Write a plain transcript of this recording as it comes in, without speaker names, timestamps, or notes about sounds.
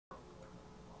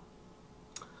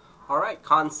Alright,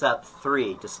 Concept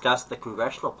 3, discuss the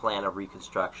Congressional Plan of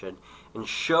Reconstruction and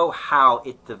show how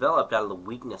it developed out of the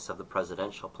weakness of the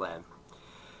presidential plan.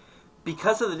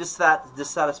 Because of the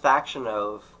dissatisfaction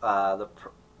of the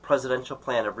presidential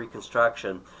plan of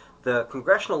Reconstruction, the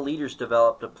congressional leaders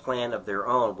developed a plan of their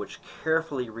own which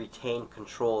carefully retained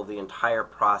control of the entire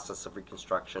process of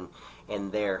Reconstruction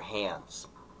in their hands.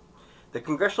 The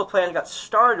congressional plan got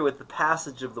started with the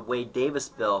passage of the Wade-Davis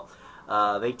bill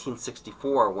of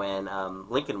 1864 when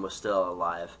Lincoln was still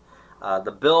alive.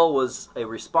 The bill was a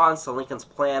response to Lincoln's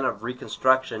plan of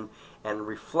Reconstruction and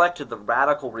reflected the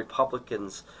radical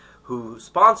Republicans who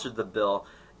sponsored the bill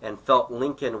and felt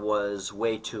Lincoln was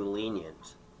way too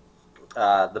lenient.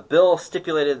 The bill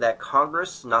stipulated that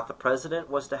Congress, not the President,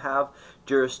 was to have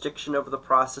jurisdiction over the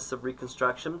process of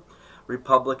Reconstruction.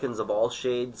 Republicans of all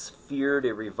shades feared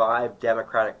a revived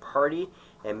Democratic Party,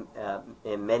 and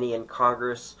many in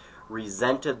Congress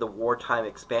resented the wartime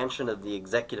expansion of the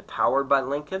executive power by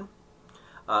Lincoln.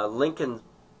 Lincoln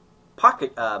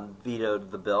pocket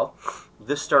vetoed the bill.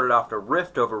 This started off a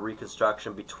rift over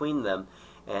Reconstruction between them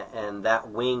and that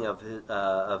wing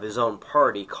of his own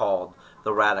party called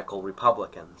the Radical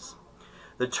Republicans.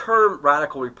 The term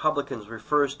Radical Republicans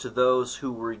refers to those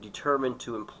who were determined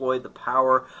to employ the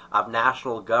power of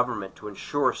national government to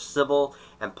ensure civil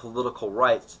and political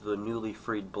rights to the newly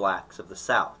freed blacks of the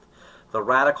South. The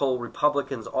Radical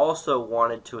Republicans also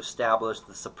wanted to establish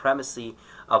the supremacy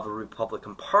of the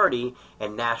Republican Party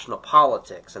in national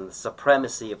politics and the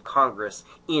supremacy of Congress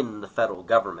in the federal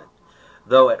government.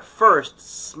 Though at first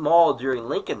small during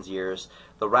Lincoln's years,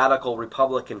 the Radical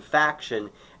Republican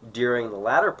faction during the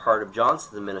latter part of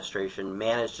Johnson's administration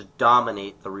managed to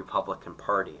dominate the Republican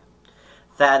Party.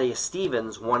 Thaddeus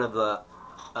Stevens, one of the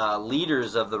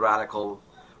leaders of the Radical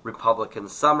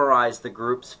Republicans, summarized the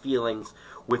group's feelings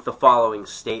with the following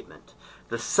statement: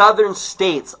 "The Southern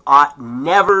states ought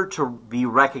never to be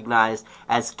recognized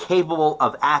as capable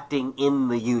of acting in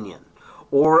the Union,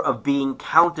 or of being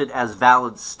counted as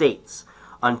valid states,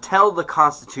 until the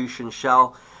Constitution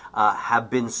shall have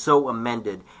been so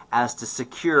amended as to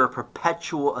secure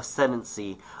perpetual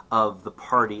ascendancy of the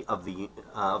party of the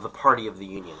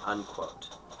Union."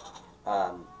 Unquote.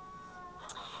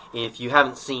 If you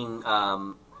haven't seen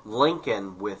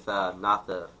Lincoln with not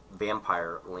the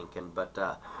vampire Lincoln,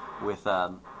 but with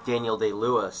Daniel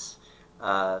Day-Lewis,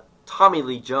 Tommy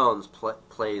Lee Jones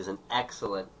plays an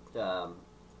excellent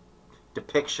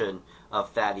depiction of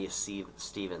Thaddeus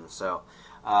Stevens. So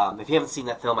if you haven't seen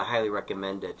that film, I highly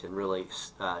recommend it, and really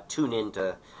tune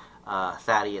into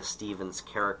Thaddeus Stevens'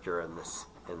 character in this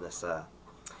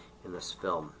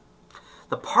film.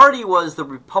 The party was the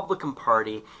Republican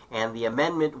Party, and the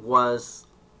amendment was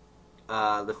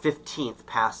the 15th,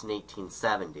 passed in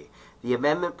 1870. The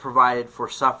amendment provided for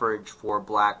suffrage for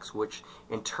blacks, which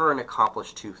in turn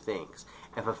accomplished two things: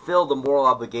 and fulfilled the moral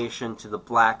obligation to the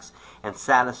blacks and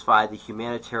satisfied the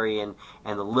humanitarian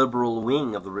and the liberal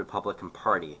wing of the Republican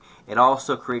Party. It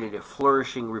also created a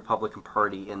flourishing Republican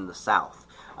Party in the South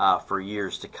for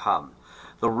years to come.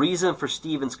 The reason for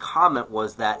Stevens' comment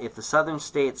was that if the Southern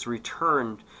states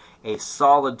returned a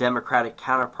solid Democratic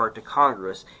counterpart to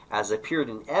Congress, as appeared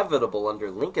inevitable under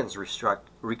Lincoln's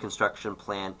Reconstruction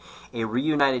plan, a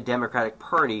reunited Democratic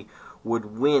Party would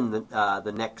win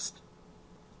the next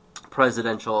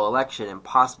presidential election and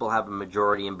possibly have a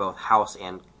majority in both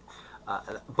houses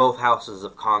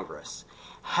of Congress.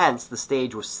 Hence, the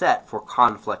stage was set for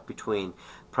conflict between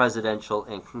presidential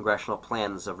and congressional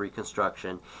plans of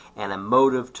Reconstruction, and a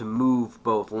motive to move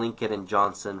both Lincoln and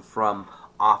Johnson from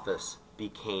office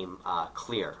became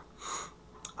clear.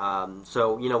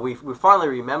 So, we finally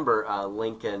remember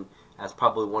Lincoln as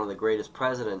probably one of the greatest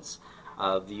presidents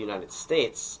of the United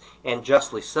States, and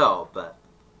justly so, but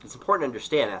it's important to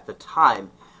understand at the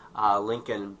time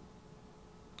Lincoln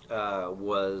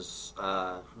was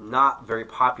not very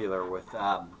popular with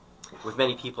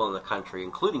many people in the country,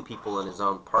 including people in his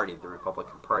own party, the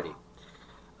Republican Party.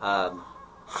 On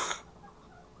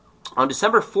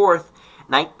December 4th,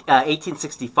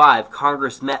 1865,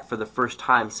 Congress met for the first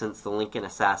time since the Lincoln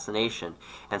assassination,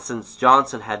 and since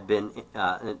Johnson had been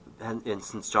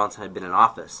in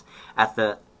office. At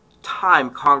the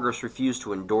time, Congress refused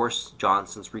to endorse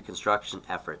Johnson's Reconstruction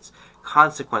efforts.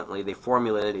 Consequently, they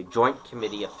formulated a joint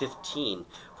committee of 15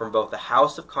 from both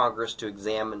houses of Congress to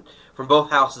examine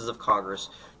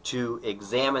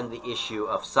the issue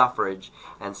of suffrage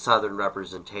and Southern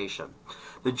representation.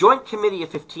 The Joint Committee of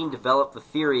 15 developed the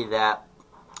theory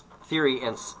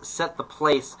and set the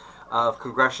place of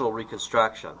Congressional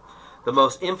Reconstruction. The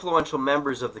most influential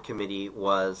members of the committee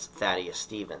was Thaddeus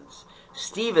Stevens.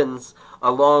 Stevens,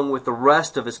 along with the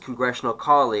rest of his congressional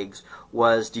colleagues,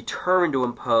 was determined to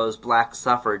impose black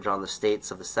suffrage on the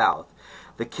states of the South.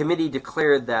 The committee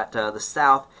declared that the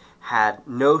South had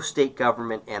no state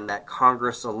government and that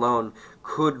Congress alone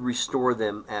could restore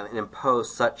them and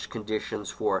impose such conditions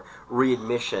for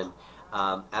readmission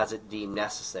as it deemed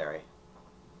necessary.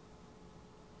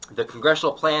 The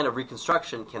Congressional Plan of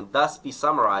Reconstruction can thus be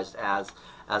summarized as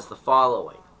the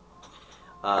following.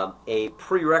 A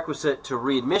prerequisite to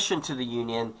readmission to the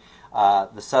Union,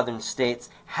 the Southern states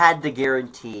had to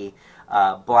guarantee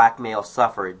black male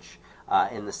suffrage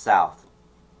in the South,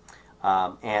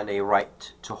 and a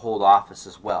right to hold office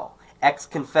as well.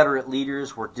 Ex-Confederate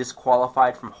leaders were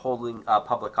disqualified from holding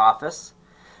public office.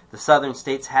 The Southern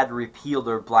states had to repeal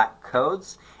their black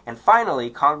codes. And finally,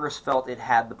 Congress felt it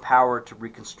had the power to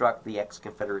reconstruct the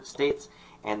ex-Confederate states,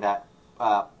 and that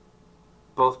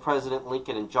both President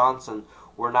Lincoln and Johnson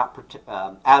were not,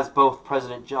 as both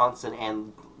President Johnson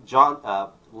and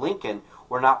Lincoln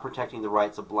were not protecting the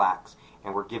rights of blacks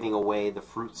and were giving away the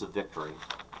fruits of victory.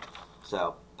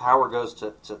 So power goes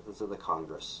to the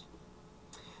Congress.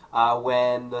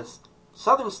 When the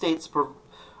Southern states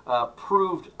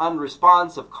proved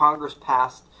unresponsive, Congress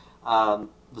passed the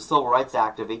Civil Rights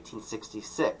Act of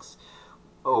 1866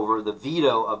 over the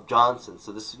veto of Johnson.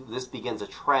 So this begins a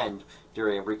trend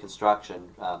during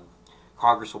Reconstruction.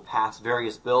 Congress will pass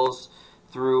various bills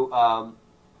through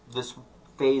this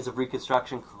phase of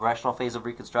Reconstruction, Congressional phase of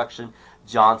Reconstruction.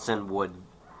 Johnson would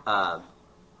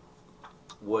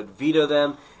veto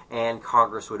them, and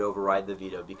Congress would override the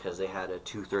veto because they had a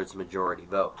 2/3 majority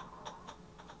vote.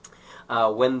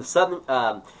 When the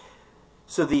Southern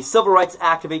So the Civil Rights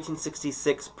Act of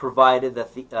 1866 provided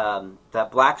that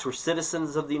that blacks were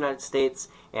citizens of the United States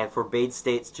and forbade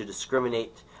states to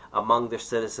discriminate among their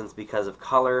citizens because of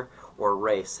color or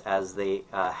race, as they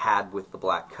had with the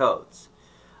black codes.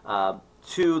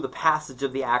 Two, the passage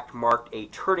of the act marked a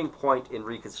turning point in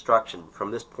Reconstruction.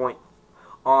 From this point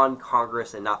on,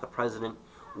 Congress and not the President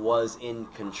was in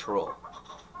control.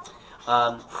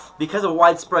 Because of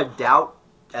widespread doubt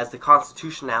as the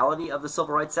constitutionality of the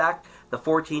Civil Rights Act, the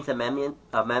 14th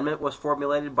Amendment was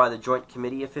formulated by the Joint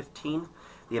Committee of 15.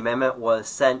 The amendment was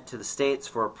sent to the states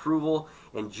for approval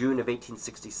in June of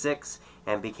 1866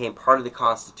 and became part of the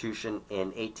Constitution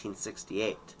in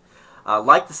 1868.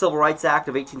 Like the Civil Rights Act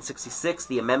of 1866,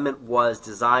 the amendment was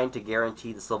designed to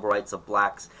guarantee the civil rights of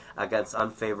blacks against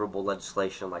unfavorable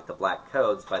legislation like the black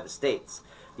codes by the states.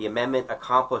 The amendment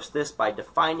accomplished this by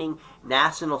defining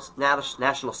national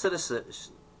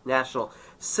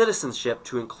citizenship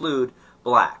to include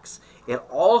blacks. It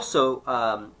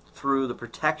also, through the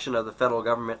protection of the federal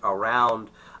government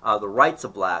around the rights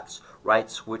of blacks,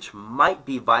 rights which might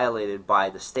be violated by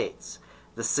the states.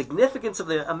 The significance of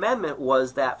the amendment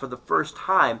was that for the first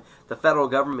time, the federal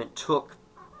government took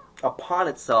upon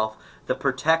itself the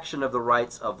protection of the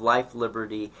rights of life,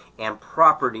 liberty, and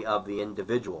property of the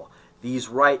individual. These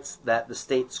rights that the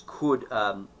states could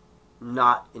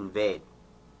not invade.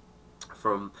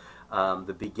 From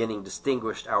the beginning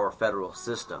distinguished our federal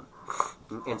system.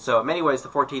 And so in many ways the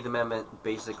 14th Amendment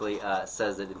basically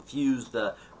says it infused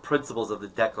the principles of the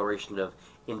Declaration of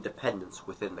Independence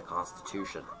within the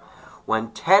Constitution.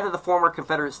 When 10 of the former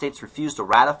Confederate states refused to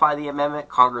ratify the amendment,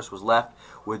 Congress was left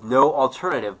with no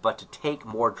alternative but to take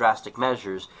more drastic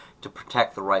measures to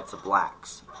protect the rights of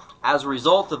blacks. As a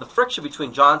result of the friction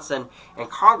between Johnson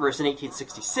and Congress in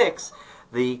 1866,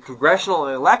 the congressional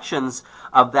elections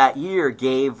of that year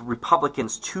gave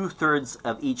Republicans 2/3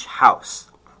 of each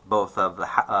house, both of the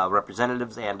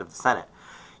representatives and of the Senate,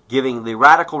 giving the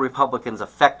radical Republicans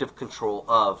effective control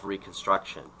of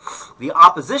Reconstruction. The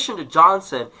opposition to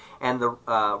Johnson and the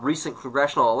recent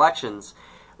congressional elections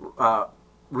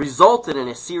resulted in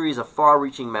a series of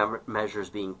far-reaching measures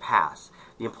being passed.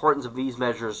 The importance of these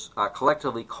measures,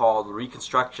 collectively called the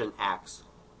Reconstruction Acts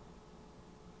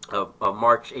of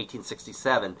March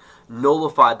 1867,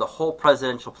 nullified the whole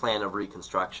presidential plan of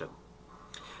Reconstruction.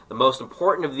 The most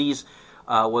important of these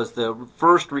was the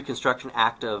first Reconstruction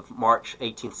Act of March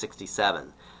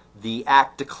 1867. The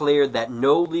act declared that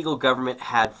no legal government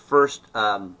had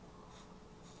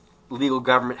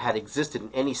existed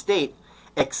in any state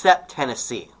except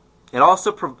Tennessee. It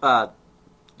also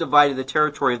divided the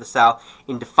territory of the South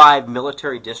into 5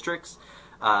 military districts,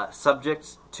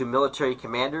 subject to military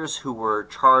commanders who were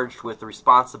charged with the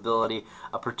responsibility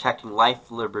of protecting life,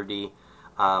 liberty,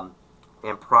 and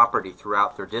property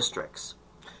throughout their districts.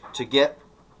 To get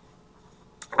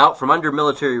out from under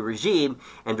military regime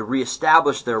and to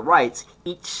reestablish their rights,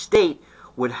 each state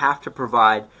would have to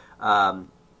provide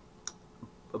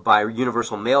by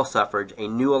universal male suffrage, a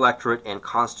new electorate and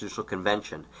constitutional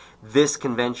convention. This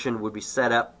convention would be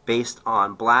set up based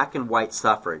on black and white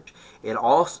suffrage. It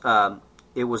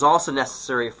was also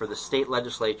necessary for the state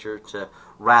legislature to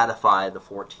ratify the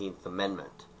 14th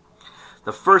Amendment.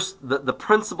 The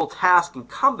principal task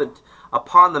incumbent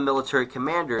upon the military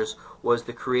commanders was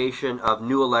the creation of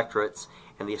new electorates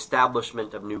and the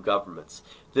establishment of new governments.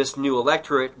 This new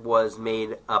electorate was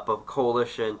made up of a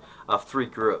coalition of three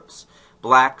groups: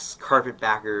 blacks,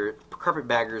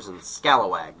 carpetbaggers, and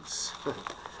scalawags.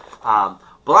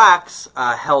 Blacks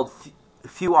held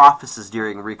few offices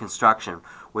during Reconstruction.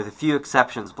 With a few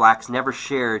exceptions, blacks never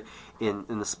shared in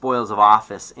the spoils of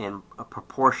office in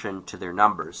proportion to their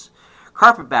numbers.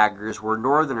 Carpetbaggers were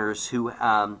Northerners who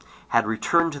had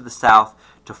returned to the South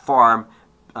to farm,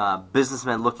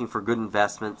 businessmen looking for good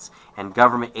investments, and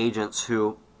government agents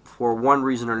who, for one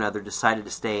reason or another, decided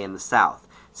to stay in the South.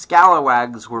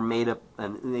 Scalawags were made up,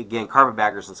 and again,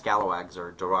 carpetbaggers and scalawags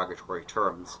are derogatory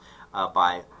terms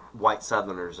by white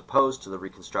Southerners opposed to the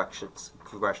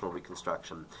Congressional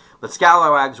Reconstruction. But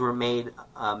scalawags were made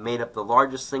up the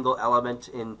largest single element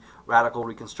in radical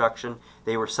Reconstruction.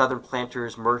 They were Southern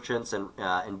planters, merchants, and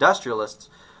industrialists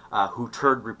who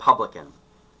turned Republican.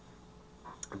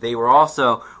 They were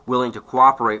also willing to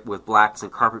cooperate with blacks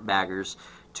and carpetbaggers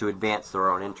to advance their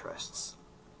own interests.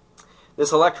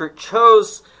 This electorate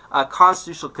chose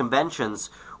constitutional conventions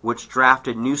which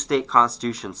drafted new state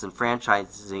constitutions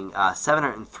enfranchising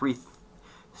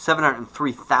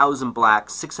 703,000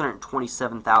 blacks,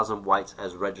 627,000 whites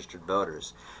as registered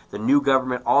voters. The new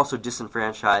government also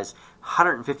disenfranchised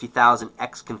 150,000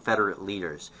 ex-Confederate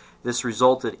leaders. This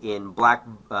resulted in black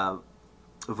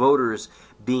voters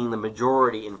being the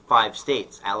majority in 5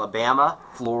 states: Alabama,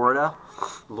 Florida,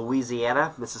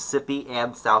 Louisiana, Mississippi,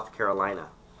 and South Carolina.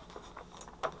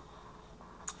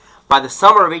 By the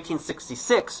summer of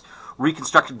 1866,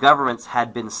 Reconstructed governments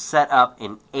had been set up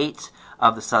in 8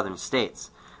 of the southern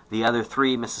states. The other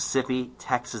 3, Mississippi,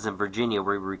 Texas, and Virginia,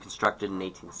 were reconstructed in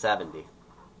 1870.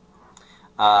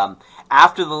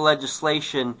 After the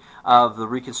legislation of the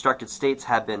reconstructed states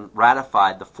had been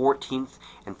ratified, the 14th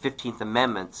and 15th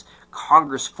Amendments,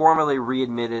 Congress formally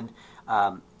readmitted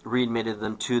them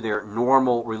to their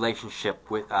normal relationship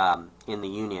in the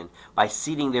Union by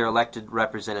seating their elected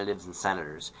representatives and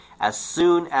senators. As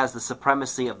soon as the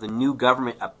supremacy of the new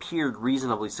government appeared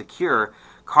reasonably secure,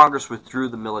 Congress withdrew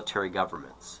the military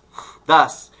governments.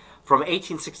 Thus, from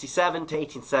 1867 to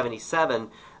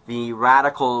 1877, the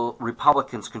radical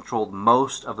Republicans controlled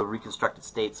most of the reconstructed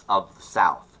states of the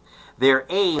South. Their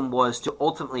aim was to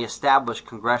ultimately establish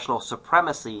congressional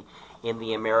supremacy in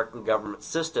the American government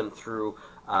system through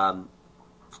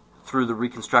the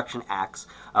Reconstruction Acts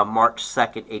of March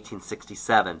 2nd,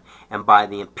 1867, and by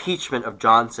the impeachment of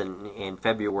Johnson in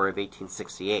February of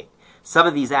 1868. Some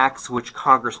of these acts which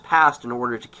Congress passed in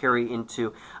order to carry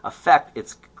into effect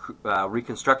its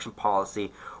Reconstruction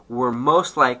policy were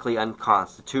most likely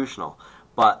unconstitutional,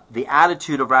 but the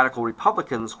attitude of radical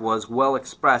Republicans was well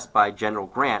expressed by General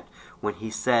Grant when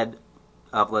he said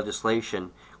of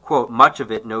legislation, quote, "Much of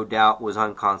it, no doubt, was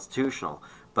unconstitutional,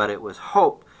 but it was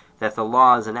hoped that the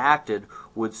laws enacted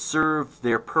would serve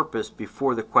their purpose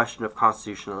before the question of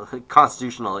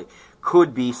constitutionally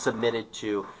could be submitted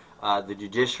to the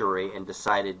judiciary and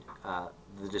decided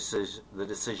the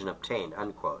decision obtained,"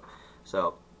 unquote.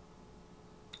 So,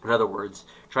 in other words,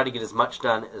 try to get as much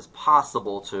done as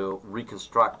possible to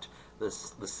reconstruct the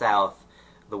South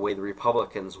the way the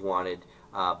Republicans wanted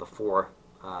before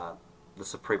the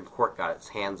Supreme Court got its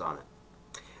hands on it.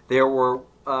 There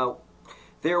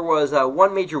was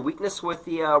one major weakness with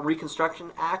the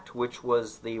Reconstruction Act, which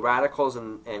was the radicals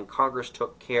and Congress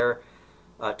took care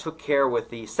with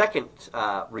the second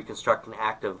Reconstruction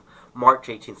Act of March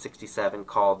 1867,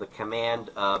 called the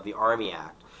Command of the Army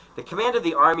Act. The Command of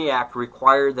the Army Act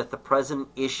required that the President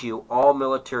issue all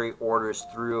military orders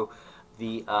through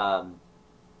the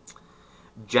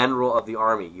General of the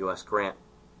Army, U.S. Grant.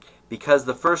 Because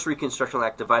the first Reconstruction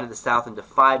Act divided the South into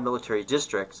 5 military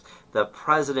districts, the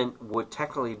President would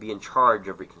technically be in charge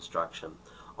of Reconstruction.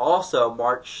 Also,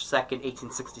 March 2nd,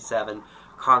 1867,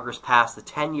 Congress passed the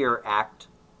 10-year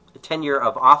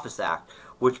of Office Act,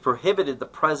 which prohibited the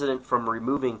President from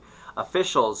removing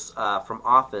officials from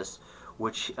office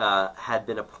which had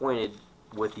been appointed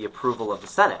with the approval of the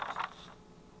Senate.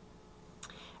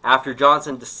 After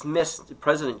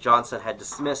President Johnson had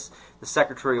dismissed the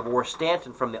Secretary of War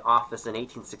Stanton from the office in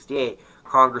 1868,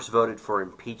 Congress voted for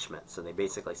impeachment, so they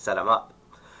basically set him up.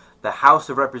 The House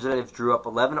of Representatives drew up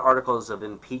 11 articles of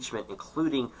impeachment,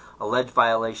 including alleged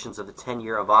violations of the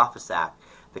 10-year of Office Act,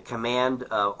 the Command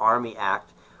of Army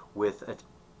Act, with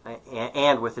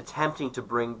and with attempting to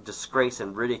bring disgrace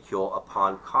and ridicule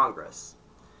upon Congress.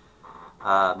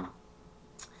 By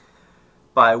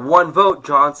one vote,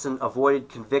 Johnson avoided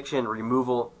conviction and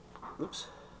removal.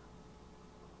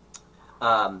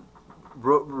 By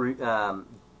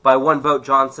one vote,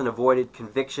 Johnson avoided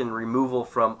conviction and removal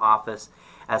from office,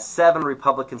 as 7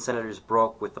 Republican senators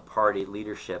broke with the party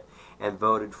leadership and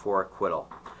voted for acquittal.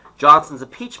 Johnson's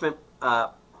impeachment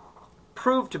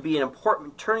proved to be an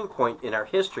important turning point in our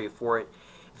history, for if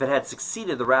it had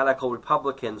succeeded, the radical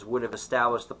Republicans would have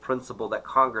established the principle that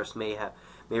Congress may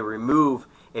remove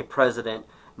a president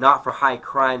not for high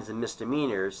crimes and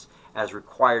misdemeanors as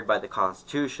required by the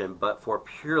Constitution, but for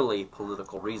purely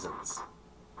political reasons.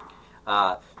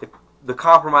 The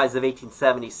Compromise of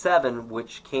 1877,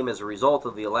 which came as a result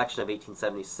of the election of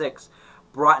 1876,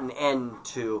 brought an end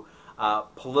to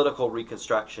political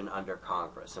reconstruction under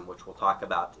Congress, and which we'll talk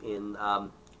about in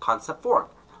Concept 4.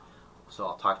 So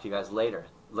I'll talk to you guys later.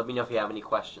 Let me know if you have any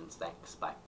questions. Thanks. Bye.